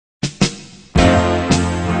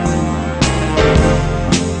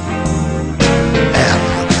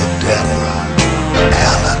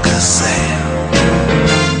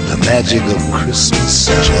magic of Christmas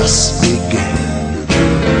just began.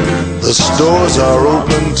 The stores are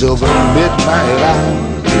open till the midnight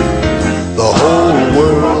hour. The whole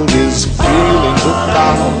world is feeling the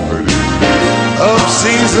power of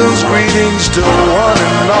season's greetings to one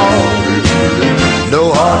and all. No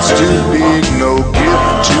heart's too big, no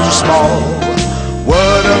gift too small.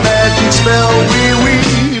 What a magic spell we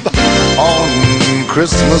weave on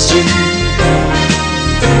Christmas Eve.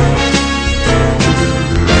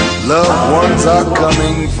 Loved ones are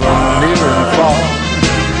coming from near and far,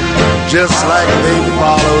 just like they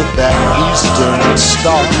followed that eastern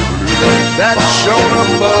star that shone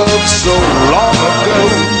above so long ago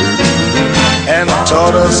and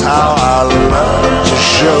taught us how our love to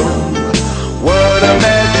show. What a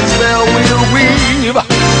magic spell we'll weave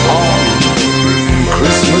on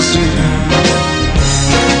Christmas Eve.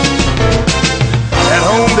 At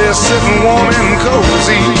home they're sitting warm and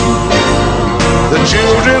cozy, the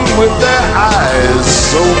children with their eyes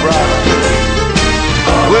so bright,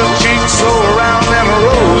 with cheeks so round and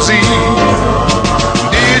rosy.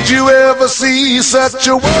 Did you ever see such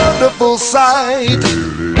a wonderful sight?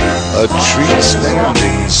 A tree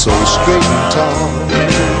standing so straight and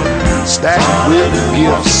tall, stacked with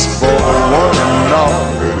gifts for one and all.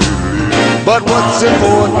 But what's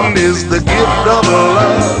important is the gift of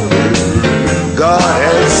love God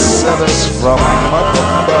has sent us from up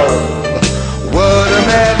above. What a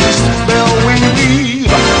magic spell we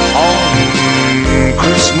weave on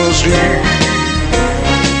Christmas Eve.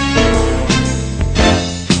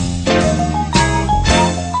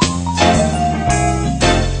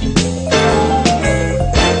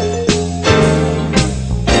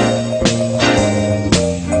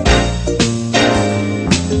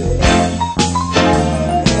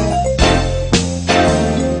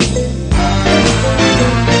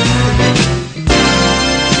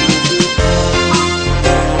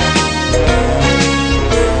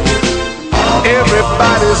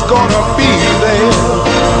 Everybody's gonna be there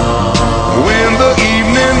when the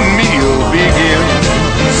evening meal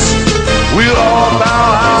begins. We'll all bow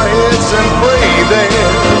our heads and pray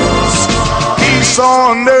there's peace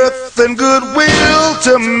on earth and goodwill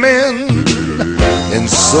to men. And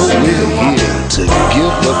so we're here to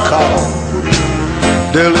give a call,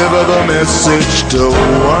 deliver the message to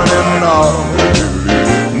one and all.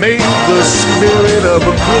 Make the spirit of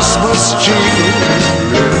a Christmas cheer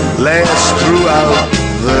last throughout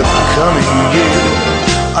the coming year,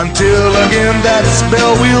 until again that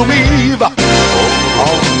spell we'll weave on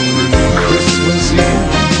Christmas Eve.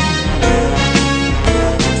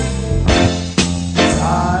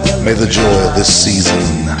 May the joy of this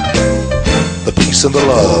season, the peace and the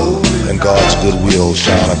love and God's goodwill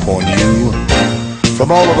shine upon you.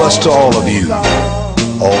 From all of us to all of you,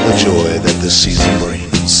 all the joy that this season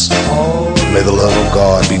brings. May the love of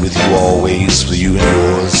God be with you always, for you and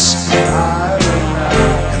yours.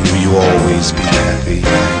 And may you always be happy,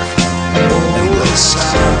 thankful, and blessed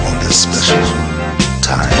on this special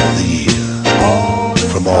time of the year.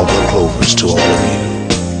 From all the Clovers to all of you,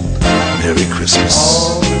 Merry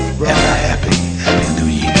Christmas and a happy